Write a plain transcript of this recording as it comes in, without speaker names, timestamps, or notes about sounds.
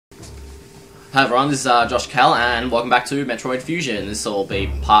Hi everyone, this is JoshKall, and welcome back to Metroid Fusion. This will be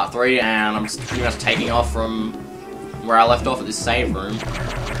part 3, and I'm just pretty much taking off from where I left off at this save room.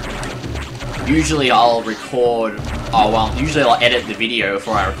 Usually I'll usually I'll edit the video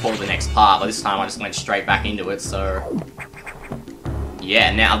before I record the next part, but this time I just went straight back into it, so...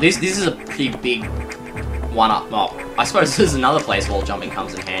 Yeah, now this is a pretty big one-up. Well, I suppose this is another place wall jumping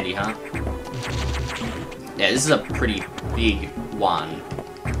comes in handy, huh? Yeah, this is a pretty big one.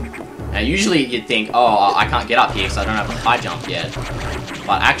 Now, usually you'd think, oh, I can't get up here because I don't have a high jump yet.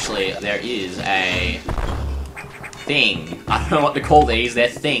 But actually, there is a thing. I don't know what to call these, they're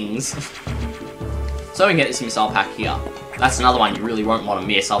things. So we can get this missile pack here. That's another one you really won't want to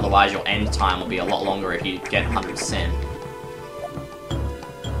miss, otherwise your end time will be a lot longer if you get 100%.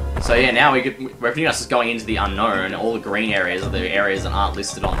 So yeah, now we're pretty much just going into the unknown. All the green areas are the areas that aren't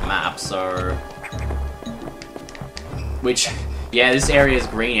listed on the map, so... Yeah, this area's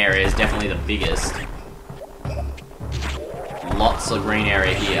green area is definitely the biggest. Lots of green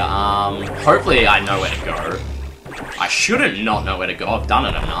area here. Hopefully I know where to go. I shouldn't not know where to go. I've done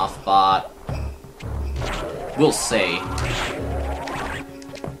it enough, but... we'll see.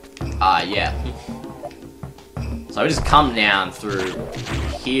 Yeah. So we just come down through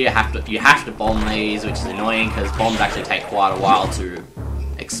here. You have to bomb these, which is annoying, because bombs actually take quite a while to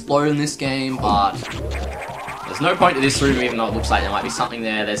explode in this game, but... there's no point to this room, even though it looks like there might be something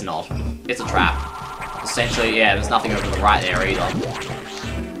there. There's not. It's a trap. Essentially, yeah, there's nothing over the right there either.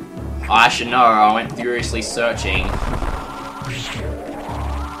 I should know, I went furiously searching.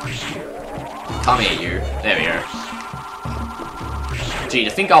 Come here, you. There we go. Gee,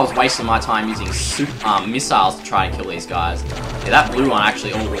 to think I was wasting my time using missiles to try and kill these guys. Yeah, that blue one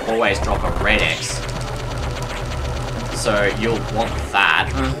actually will always drop a red X. So, you'll want that.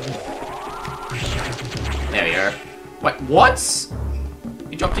 There we go. Wait, what?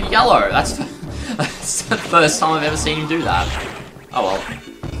 He dropped a yellow. That's the first time I've ever seen him do that. Oh well.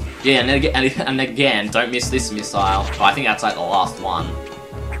 Yeah, and again, don't miss this missile. Oh, I think that's like the last one.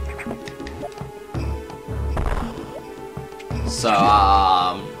 So,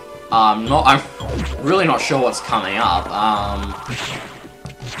 I'm really not sure what's coming up.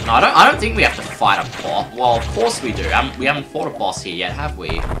 No, I don't think we have to fight a boss. Well, of course we do. We haven't fought a boss here yet, have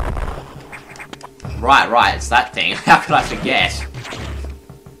we? Right, it's that thing. How could I forget?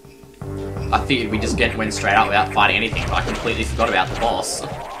 I figured we just went straight up without fighting anything, but I completely forgot about the boss.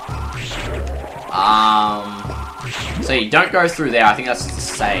 So you don't go through there, I think that's the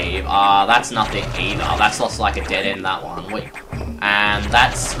save. That's nothing either. That's just like a dead end, that one. And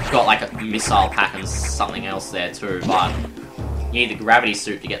that's got like a missile pack and something else there too, but you need the gravity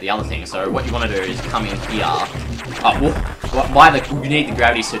suit to get the other thing, so what you want to do is come in here. Oh, you need the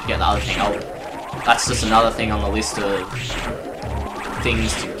gravity suit to get the other thing. That's just another thing on the list of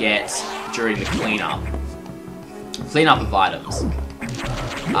things to get during the cleanup. Cleanup of items.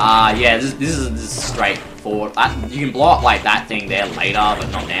 Yeah, this is straightforward. You can blow up like that thing there later, but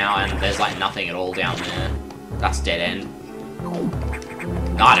not now, and there's like nothing at all down there. That's dead end.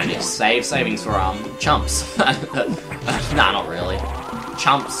 No, I don't need to save. Savings for, chumps. Nah, not really.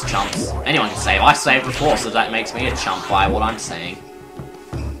 Chumps. Anyone can save. I saved before, so that makes me a chump by what I'm saying.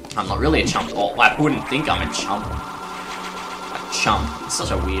 I'm not really a chump. Oh, I wouldn't think I'm a chump. A chump. It's such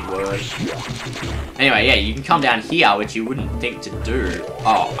a weird word. Anyway, yeah, you can come down here, which you wouldn't think to do.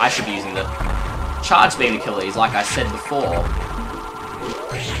 Oh, I should be using the charge beam to kill these, like I said before.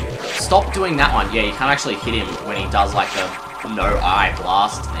 Stop doing that one. Yeah, you can't actually hit him when he does, like, the no-eye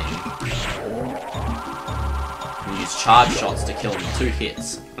blast thing. You use charge shots to kill him in 2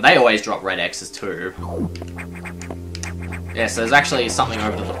 hits. But they always drop red X's too. Yeah, so there's actually something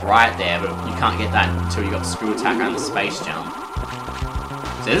over to the right there, but you can't get that until you got the screw attack and the space jump.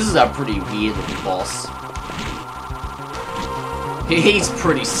 So this is a pretty weird looking boss. He's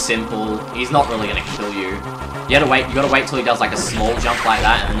pretty simple. He's not really gonna kill you. You gotta wait till he does like a small jump like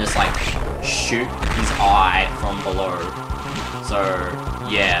that and then just like shoot his eye from below. So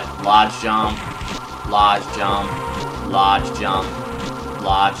yeah, large jump, large jump, large jump,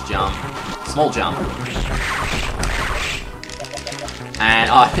 large jump, small jump.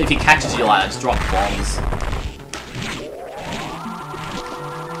 And, if he catches you like that, just drop bombs.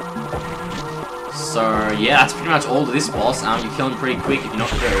 So, yeah, that's pretty much all to this boss. You kill him pretty quick if you're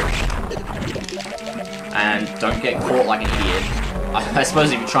not good. And don't get caught like an idiot. I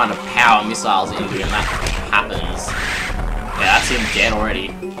suppose if you're trying to power missiles into him, that happens. Yeah, that's him dead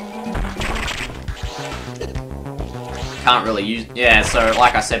already. Can't really use... Yeah, so,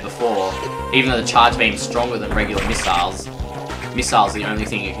 like I said before, even though the charge beam's stronger than regular missiles are the only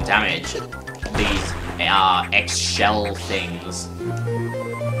thing you can damage. These X-shell things.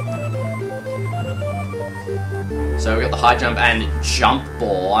 So we got the high jump and jump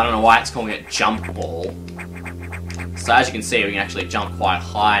ball. I don't know why it's calling it jump ball. So as you can see, we can actually jump quite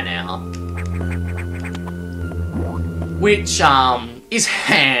high now. Which, is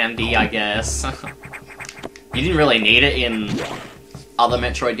handy, I guess. You didn't really need it in other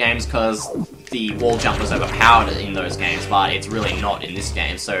Metroid games because the wall jump was overpowered in those games, but it's really not in this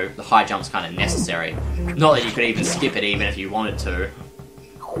game, so the high jump's kind of necessary. Not that you could even skip it even if you wanted to.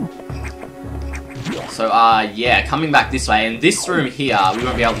 So, yeah, coming back this way, in this room here, we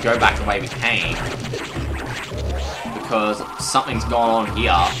won't be able to go back the way we came. Because something's gone on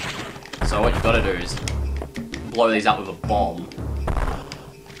here. So what you gotta do is blow these up with a bomb.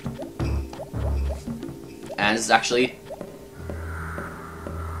 And this is actually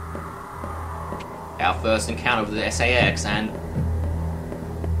our first encounter with the SAX, and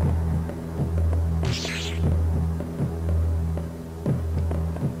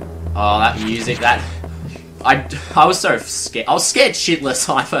oh, that music, that I was so scared. I was scared shitless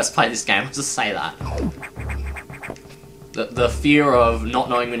when I first played this game, I'll just say that. The fear of not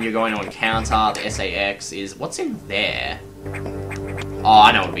knowing when you're going to encounter the SAX is... What's in there? Oh,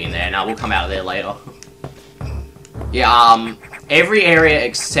 I know what'll be in there. Now we'll come out of there later. Yeah, every area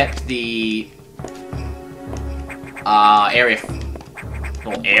except the... area...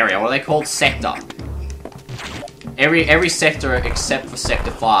 Not area, what are they called? Sector. Every sector except for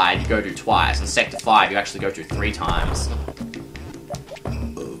Sector 5 you go to twice, and Sector 5 you actually go to 3 times.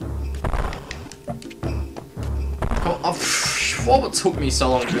 What took me so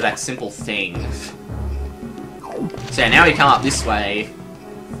long to do that simple thing? So yeah, now we come up this way,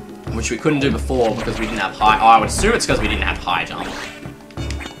 which we couldn't do before because we didn't have high... Oh, I would assume it's because we didn't have high jump.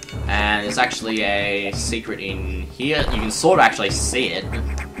 And there's actually a secret in here. You can sort of actually see it.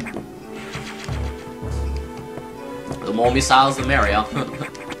 The more missiles, the merrier.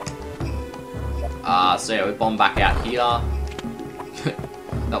 So yeah, we bomb back out here.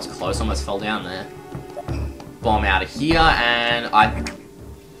 That was close, almost fell down there. Bomb out of here, and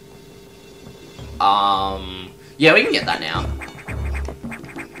yeah, we can get that now.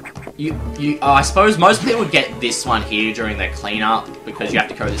 I suppose most people would get this one here during their cleanup, because you have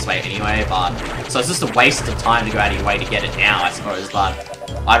to go this way anyway, but... So it's just a waste of time to go out of your way to get it now, I suppose, but...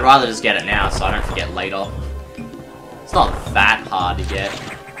 I'd rather just get it now, so I don't forget later. It's not that hard to get.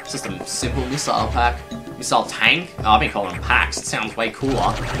 It's just a simple missile pack. Missile tank? Oh, I've been calling them packs. It sounds way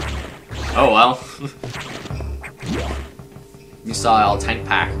cooler. Oh well. Missile tank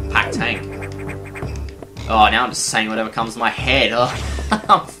pack. Pack tank. Oh, now I'm just saying whatever comes to my head.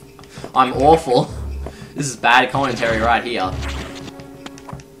 I'm awful. This is bad commentary right here.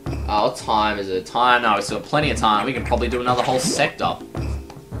 What time is it? Time? No, we've still got plenty of time. We can probably do another whole sector.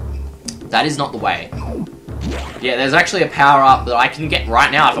 That is not the way. Yeah, there's actually a power-up that I can get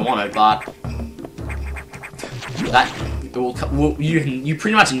right now if I wanted, but... you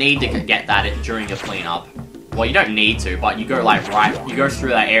pretty much need to get that during your cleanup. Well, you don't need to, but you go, like, you go through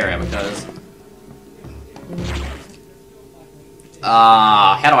that area, because...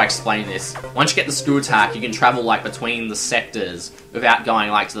 how do I explain this? Once you get the screw attack, you can travel, like, between the sectors without going,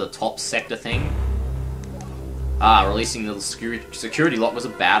 like, to the top sector thing. Releasing the security lock was a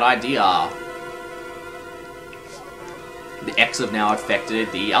bad idea. The X have now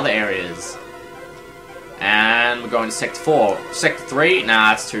affected the other areas. And we're going to Sector 4. Sector 3?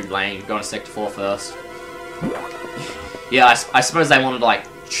 Nah, that's too lame. We're going to Sector 4 first. Yeah, I suppose they wanted to, like,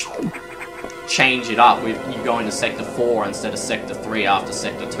 change it up with you going to Sector 4 instead of Sector 3 after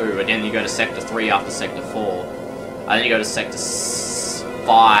Sector 2. And then you go to Sector 3 after Sector 4. And then you go to Sector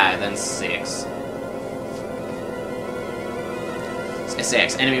 5 and 6.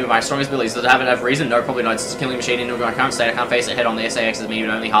 SAX, enemy with my strongest abilities. Does it have enough reason? No, probably not. It's a killing machine into my current state. I can't face it head on. The SAX is me, even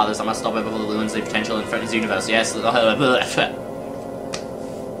only heartless. I must stop it before it ruins the potential and threatens the universe. Yes.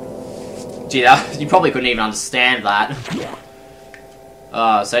 Gee, you probably couldn't even understand that.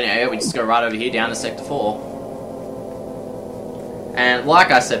 So anyway, we just go right over here down to Sector 4. And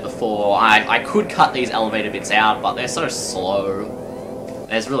like I said before, I could cut these elevator bits out, but they're so slow.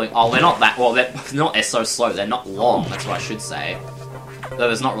 There's really... Oh, they're not that... Well, they're so slow. They're not long, that's what I should say. Though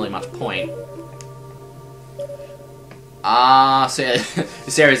there's not really much point. So yeah,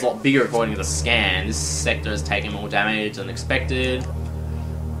 this area's a lot bigger according to the scan. This sector has taken more damage than expected.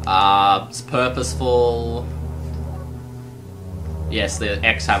 It's purposeful. Yes, the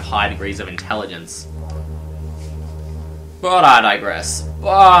X have high degrees of intelligence. But I digress.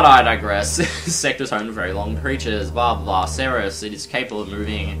 This sector's home to very long creatures. Blah blah blah. Ceres, it is capable of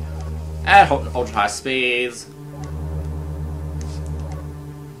moving at ultra high speeds.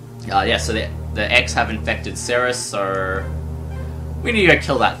 Yeah, so the X have infected Ceres, so we need to go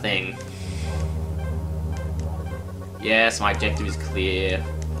kill that thing. Yes, my objective is clear.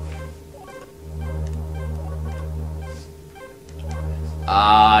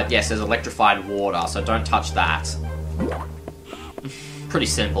 Yes, there's electrified water, so don't touch that. Pretty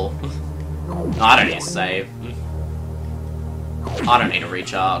simple. No, I don't need to save. I don't need to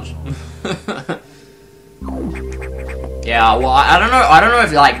recharge. Yeah, well, I don't know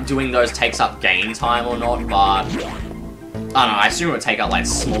if like doing those takes up game time or not, but I don't know, I assume it would take up like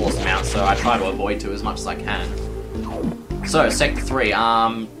smallest amount, so I try to avoid to as much as I can. So, Sector 3,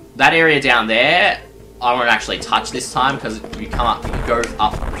 that area down there, I won't actually touch this time, because if you come up, you go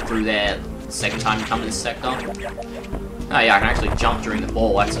up through there the second time you come to this sector. Oh yeah, I can actually jump during the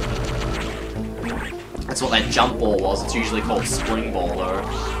ball, that's what that jump ball was, it's usually called spring ball though.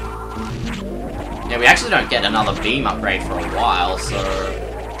 Yeah, we actually don't get another beam upgrade for a while, so...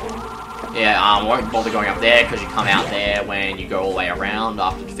 Yeah, I won't bother going up there, because you come out there when you go all the way around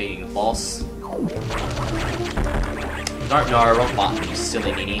after defeating the boss. Don't know, wrong button, you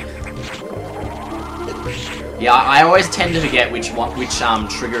silly ninny. Yeah, I always tend to forget which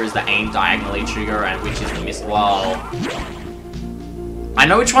trigger is the aim diagonally trigger and which is the missile. Well, I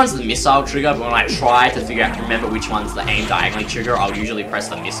know which one's the missile trigger, but when I try to remember which one's the aim diagonally trigger, I'll usually press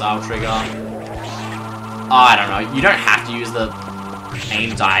the missile trigger. I don't know, you don't have to use the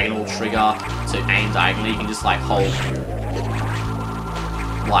aim diagonal trigger to aim diagonally, you can just like hold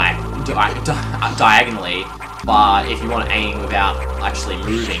like diagonally, but if you want to aim without actually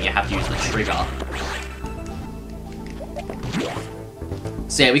moving, you have to use the trigger.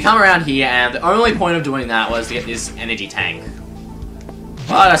 So yeah, we come around here, and the only point of doing that was to get this energy tank.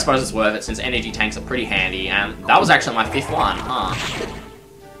 But I suppose it's worth it, since energy tanks are pretty handy, and that was actually my 5th one, huh?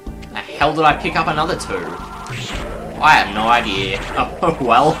 The hell did I pick up another 2? I have no idea. Oh,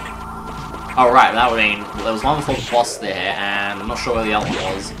 well. Oh, right, that would mean there was one before the boss there, and I'm not sure where the other one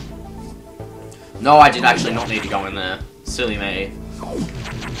was. No, I did actually not need to go in there. Silly me.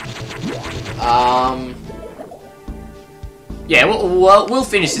 Yeah, we'll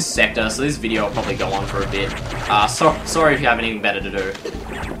finish this sector, so this video will probably go on for a bit. Sorry if you have anything better to do.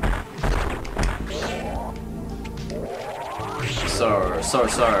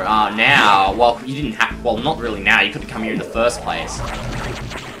 Now, well, you didn't have, well, not really now, you couldn't come here in the first place.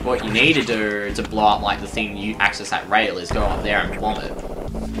 What you need to do to blow up, like, the thing you access that rail is go up there and bomb it.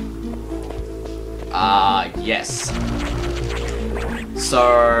 Yes.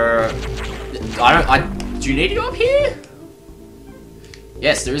 So, do you need to go up here?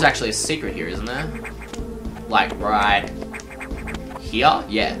 Yes, there is actually a secret here, isn't there? Like, right here?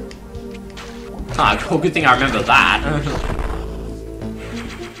 Yeah. Ah, cool, good thing I remember that.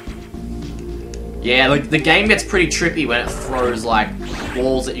 Yeah, like, the game gets pretty trippy when it throws, like,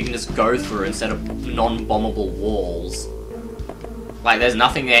 walls that you can just go through instead of non-bombable walls. Like, there's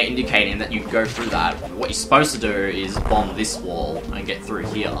nothing there indicating that you can go through that. What you're supposed to do is bomb this wall and get through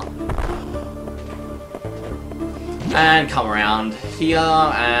here. And come around here,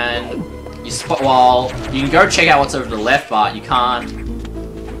 and you well, you can go check out what's over to the left, but you can't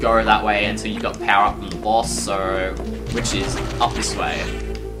go that way until you got power up from the boss, so, which is up this way.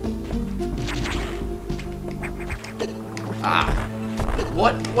 Ah.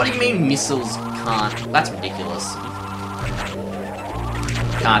 What do you mean missiles can't? That's ridiculous.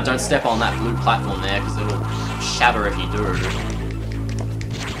 Don't step on that blue platform there, because it'll shatter if you do.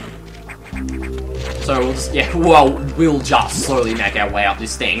 So, we'll just, yeah, well, we'll just slowly make our way up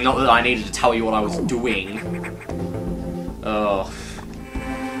this thing. Not that I needed to tell you what I was doing. Oh.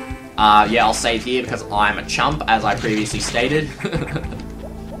 Yeah, I'll save here because I'm a chump, as I previously stated.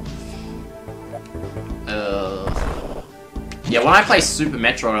 Yeah, when I play Super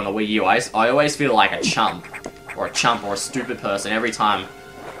Metroid on the Wii U, I always feel like a chump or a stupid person every time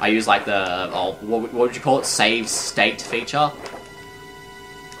I use, like, the, oh, what would you call it? Save state feature?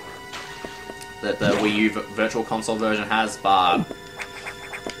 That the Wii U Virtual Console version has, but...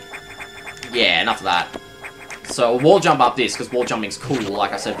 yeah, enough of that. So, wall jump up this, because wall jumping's cool,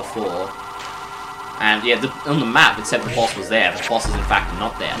 like I said before. And, yeah, on the map, it said the boss was there. The boss is, in fact,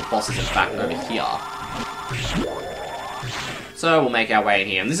 not there. The boss is, in fact, over here. So, we'll make our way in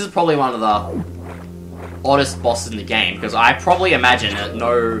here. And this is probably one of the oddest bosses in the game, because I probably imagine that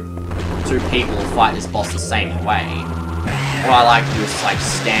no two people will fight this boss the same way. What I like to do is just, like,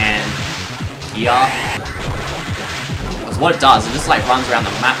 stand here. Because what it does, it just, like, runs around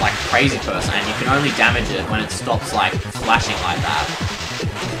the map like a crazy person, and you can only damage it when it stops, like, flashing like that.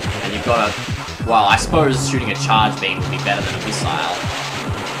 And you've got to, well, I suppose shooting a charge beam would be better than a missile.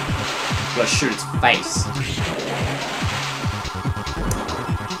 You've got to shoot its face.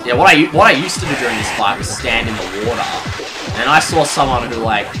 Yeah, what I used to do during this fight was stand in the water, and I saw someone who,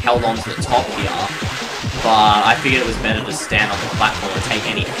 like, held on to the top here, but I figured it was better to stand on the platform and take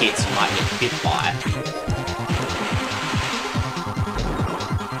any hits you might get hit by.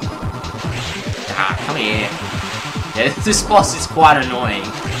 Ah, come here. Yeah, this boss is quite annoying.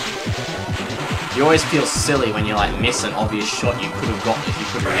 You always feel silly when you like miss an obvious shot you could have gotten if you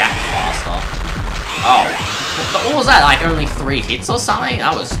could react faster. Oh, what was that? Like only 3 hits or something?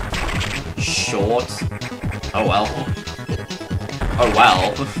 That was short. Oh well. Oh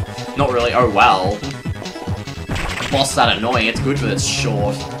well. Not really. Oh well. Boss that annoying. It's good that it's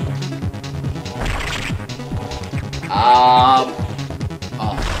short. Oh.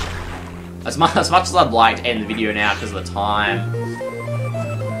 As much as I'd like to end the video now because of the time,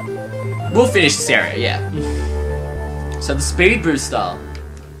 we'll finish this area, yeah. So the speed booster.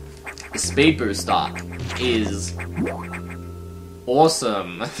 The speed booster is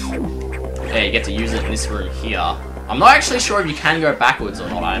awesome. Yeah, you get to use it in this room here. I'm not actually sure if you can go backwards or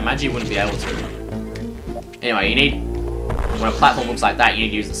not. I imagine you wouldn't be able to. Anyway, you need, when a platform looks like that, you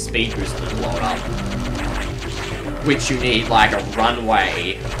need to use the speed booster to blow it up. Which you need like a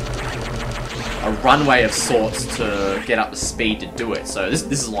runway of sorts to get up the speed to do it. So this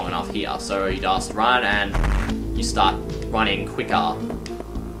is long enough here. So you just run and you start running quicker.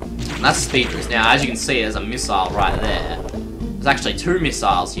 And that's the speed boost. Now, as you can see, there's a missile right there. There's actually 2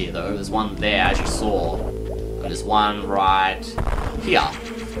 missiles here, though. There's one there, as you saw, and there's one right here.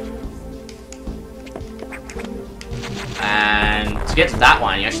 And to get to that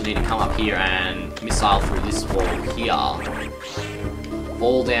one, you actually need to come up here and missile through this wall here.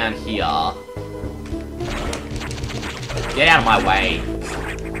 Fall down here. Get out of my way.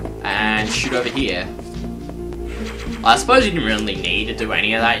 And shoot over here. I suppose you didn't really need to do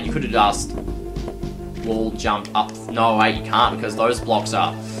any of that. You could have just wall jumped up. No, wait, you can't because those blocks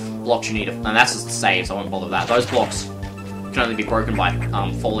are blocks you need to. And that's just a save, so I won't bother with that. Those blocks can only be broken by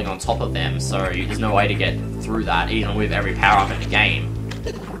falling on top of them, so there's no way to get through that, even with every power-up in the game.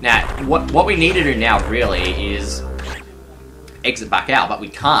 Now, what we need to do now, really, is exit back out, but we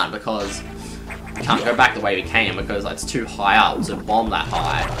can't because we can't go back the way we came because it's too high up to bomb that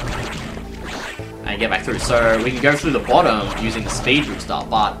high and get back through. So we can go through the bottom using the speed booster,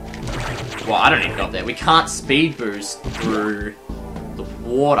 but well, I don't need to go up there. We can't speed boost through the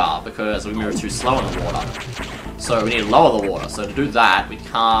water because we move too slow in the water. So we need to lower the water. So to do that, we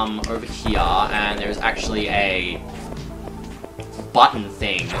come over here, and there's actually a button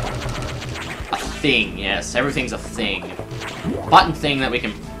thing. A thing, yes, everything's a thing. Button thing that we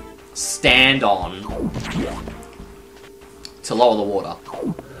can stand on to lower the water.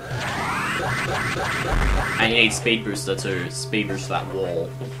 And you need speed booster to speed boost that wall.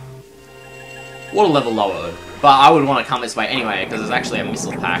 Water level lowered. But I would want to come this way anyway, because there's actually a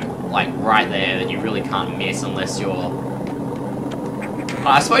missile pack, like, right there that you really can't miss unless you're...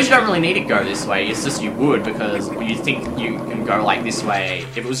 I suppose you don't really need to go this way, it's just you would, because you think you can go, like, this way.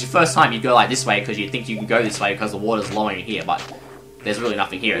 If it was your first time, you'd go, like, this way, because you think you can go this way because the water's lowering here, but there's really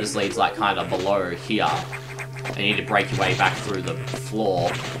nothing here. It just leads, like, kind of below here. And you need to break your way back through the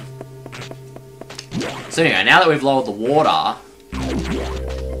floor. So anyway, now that we've lowered the water,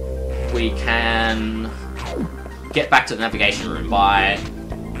 we can get back to the navigation room by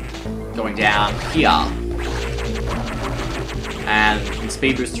going down here. And we can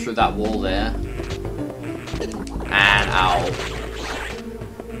speed boost through that wall there. And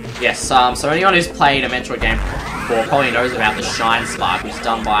yes, so anyone who's played a Metroid game before probably knows about the Shine Spark, which is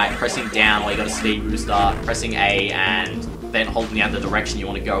done by pressing down while you got a speed booster, pressing A, and then holding down the direction you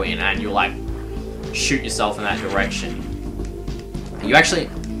want to go in, and you'll like shoot yourself in that direction. You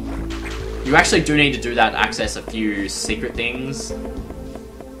actually do need to do that to access a few secret things.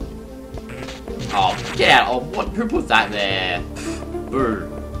 Oh, get out. Oh, what? Who put that there? Boo.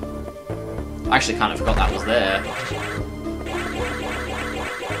 I actually kind of forgot that was there.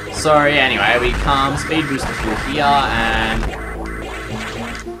 So, yeah, anyway, we come speed booster through here and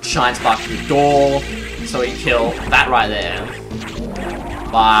Shine Spark through the door. So we kill that right there.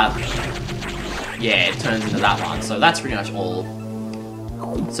 But, yeah, it turns into that one. So that's pretty much all.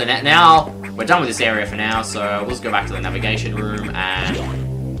 So now we're done with this area for now, so we'll just go back to the navigation room, and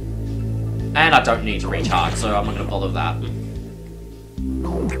I don't need to recharge, so I'm not going to bother with that.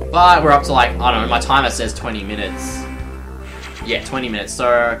 But we're up to, like, I don't know, my timer says 20 minutes. Yeah, 20 minutes,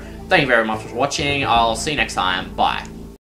 so thank you very much for watching. I'll see you next time. Bye.